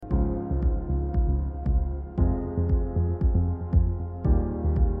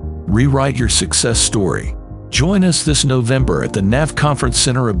Rewrite your success story. Join us this November at the NAV Conference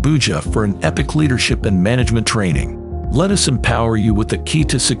Center Abuja for an epic leadership and management training. Let us empower you with the key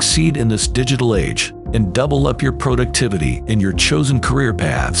to succeed in this digital age and double up your productivity in your chosen career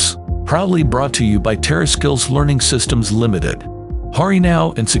paths. Proudly brought to you by TerraSkills Learning Systems Limited. Hurry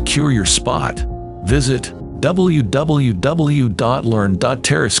now and secure your spot. Visit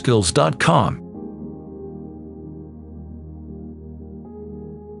www.learn.terraskills.com.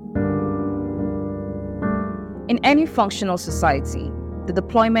 In any functional society, the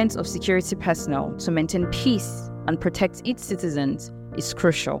deployment of security personnel to maintain peace and protect its citizens is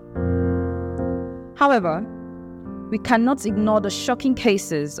crucial. However, we cannot ignore the shocking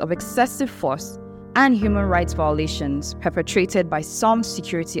cases of excessive force and human rights violations perpetrated by some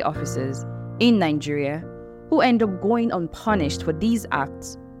security officers in Nigeria who end up going unpunished for these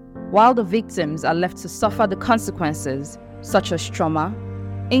acts, while the victims are left to suffer the consequences such as trauma,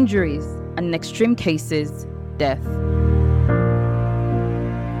 injuries, and in extreme cases, death.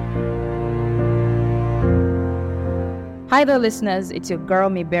 Hi there listeners, it's your girl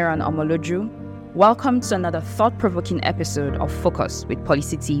Miberan Omoloju. Welcome to another thought-provoking episode of Focus with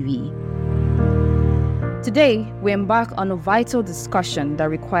Policy TV. Today, we embark on a vital discussion that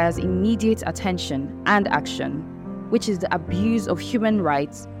requires immediate attention and action, which is the abuse of human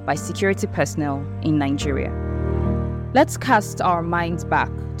rights by security personnel in Nigeria. Let's cast our minds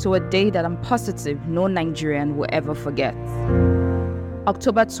back to a day that I'm positive no Nigerian will ever forget.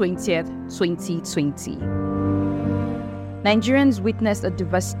 October 20th, 2020. Nigerians witnessed a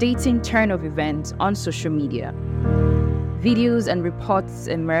devastating turn of events on social media. Videos and reports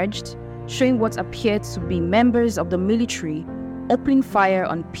emerged showing what appeared to be members of the military opening fire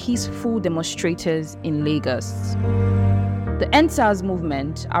on peaceful demonstrators in Lagos. The EndSARS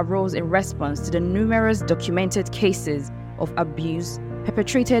movement arose in response to the numerous documented cases of abuse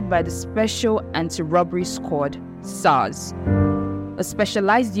perpetrated by the Special Anti-Robbery Squad, SARS, a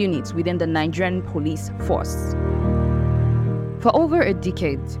specialized unit within the Nigerian police force. For over a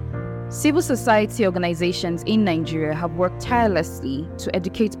decade, civil society organizations in Nigeria have worked tirelessly to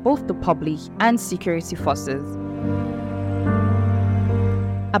educate both the public and security forces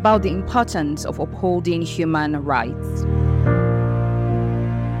about the importance of upholding human rights.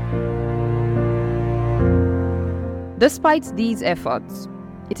 Despite these efforts,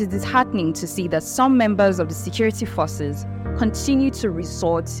 it is disheartening to see that some members of the security forces continue to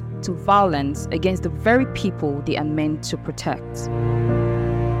resort to violence against the very people they are meant to protect.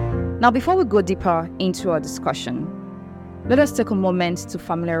 Now, before we go deeper into our discussion, let us take a moment to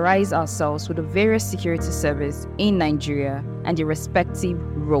familiarize ourselves with the various security services in Nigeria and their respective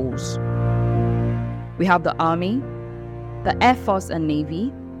roles. We have the Army, the Air Force and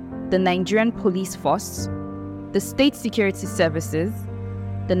Navy, the Nigerian Police Force, the State Security Services,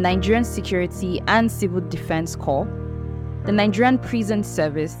 the Nigerian Security and Civil Defense Corps, the Nigerian Prison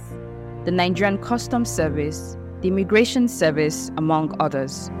Service, the Nigerian Customs Service, the Immigration Service, among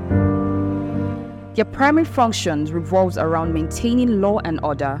others. Their primary functions revolves around maintaining law and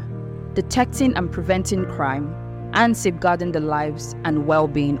order, detecting and preventing crime, and safeguarding the lives and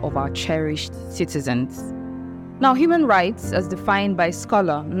well-being of our cherished citizens. Now, human rights, as defined by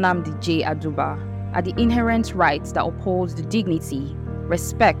scholar Nnamdi J. Aduba, are the inherent rights that uphold the dignity,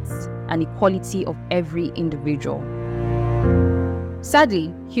 respect, and equality of every individual.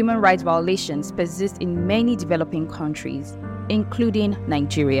 Sadly, human rights violations persist in many developing countries, including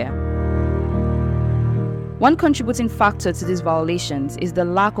Nigeria. One contributing factor to these violations is the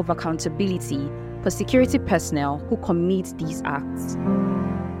lack of accountability for security personnel who commit these acts.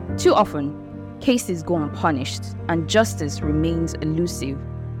 Too often, cases go unpunished and justice remains elusive,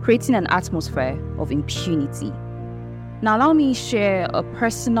 creating an atmosphere of impunity. Now, allow me to share a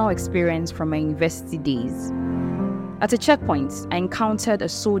personal experience from my university days. At a checkpoint, I encountered a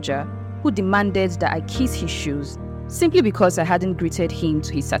soldier who demanded that I kiss his shoes simply because I hadn't greeted him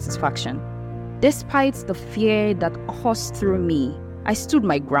to his satisfaction. Despite the fear that coursed through me, I stood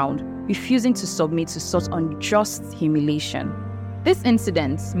my ground, refusing to submit to such unjust humiliation. This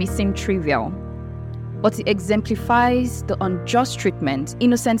incident may seem trivial, but it exemplifies the unjust treatment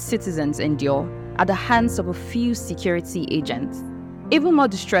innocent citizens endure at the hands of a few security agents. Even more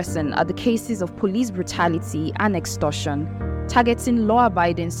distressing are the cases of police brutality and extortion targeting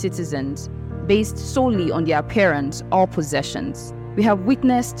law-abiding citizens based solely on their appearance or possessions. We have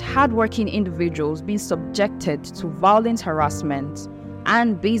witnessed hardworking individuals being subjected to violent harassment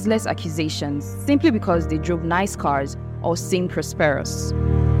and baseless accusations simply because they drove nice cars or seemed prosperous.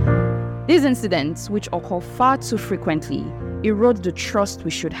 These incidents, which occur far too frequently, erode the trust we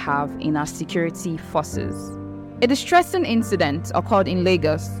should have in our security forces. A distressing incident occurred in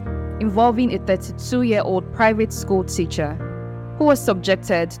Lagos involving a 32-year-old private school teacher who was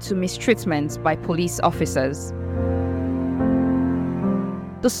subjected to mistreatment by police officers.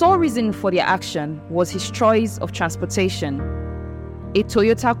 The sole reason for their action was his choice of transportation, a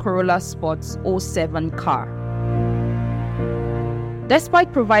Toyota Corolla Sport 07 car.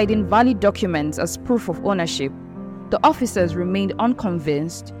 Despite providing valid documents as proof of ownership, the officers remained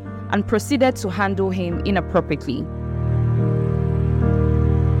unconvinced and proceeded to handle him inappropriately.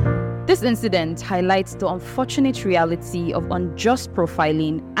 This incident highlights the unfortunate reality of unjust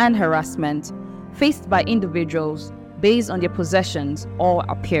profiling and harassment faced by individuals based on their possessions or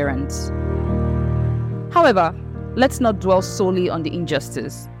appearance. However, let's not dwell solely on the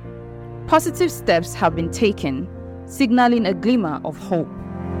injustice. Positive steps have been taken, signaling a glimmer of hope.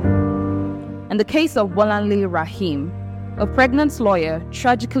 In the case of Bolanle Rahim, a pregnant lawyer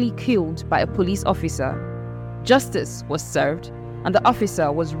tragically killed by a police officer, justice was served and the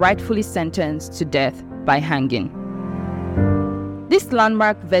officer was rightfully sentenced to death by hanging. This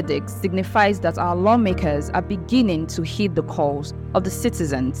landmark verdict signifies that our lawmakers are beginning to heed the calls of the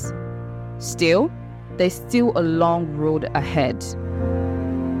citizens. Still, there's still a long road ahead.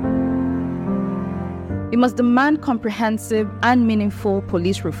 We must demand comprehensive and meaningful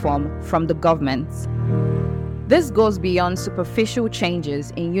police reform from the government. This goes beyond superficial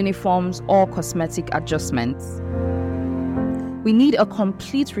changes in uniforms or cosmetic adjustments. We need a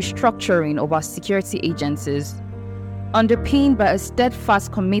complete restructuring of our security agencies, underpinned by a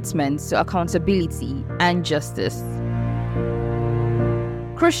steadfast commitment to accountability and justice.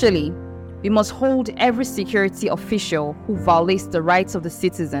 Crucially, we must hold every security official who violates the rights of the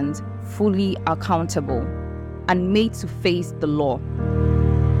citizens fully accountable and made to face the law.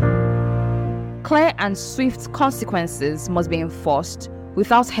 Clear and swift consequences must be enforced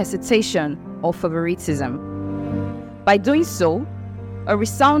without hesitation or favoritism. By doing so, a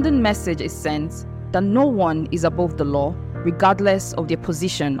resounding message is sent that no one is above the law, regardless of their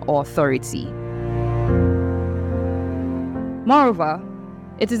position or authority. Moreover,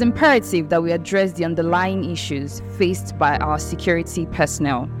 it is imperative that we address the underlying issues faced by our security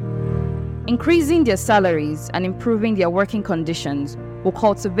personnel. Increasing their salaries and improving their working conditions will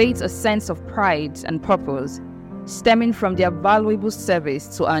cultivate a sense of pride and purpose stemming from their valuable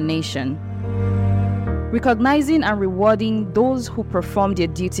service to our nation. Recognizing and rewarding those who perform their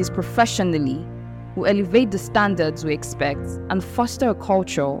duties professionally will elevate the standards we expect and foster a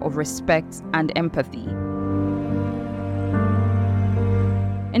culture of respect and empathy.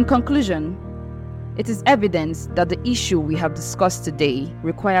 In conclusion, it is evident that the issue we have discussed today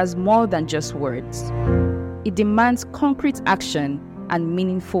requires more than just words. It demands concrete action and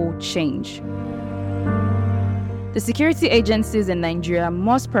meaningful change. The security agencies in Nigeria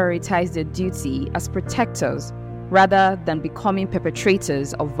must prioritize their duty as protectors rather than becoming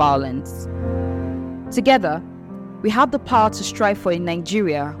perpetrators of violence. Together, we have the power to strive for a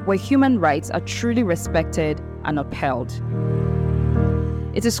Nigeria where human rights are truly respected and upheld.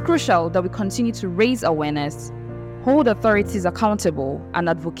 It is crucial that we continue to raise awareness, hold authorities accountable, and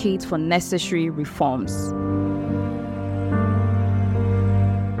advocate for necessary reforms.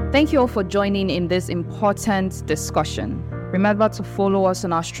 Thank you all for joining in this important discussion. Remember to follow us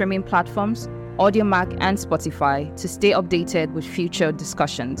on our streaming platforms, AudioMac and Spotify, to stay updated with future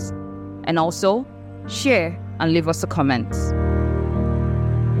discussions. And also, share and leave us a comment.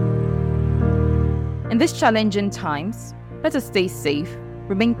 In these challenging times, let us stay safe,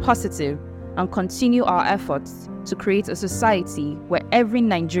 remain positive, and continue our efforts to create a society where every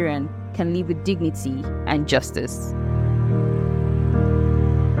Nigerian can live with dignity and justice.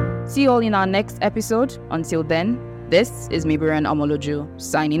 See you all in our next episode. Until then, this is Mibiran Omoloju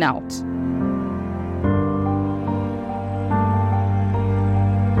signing out.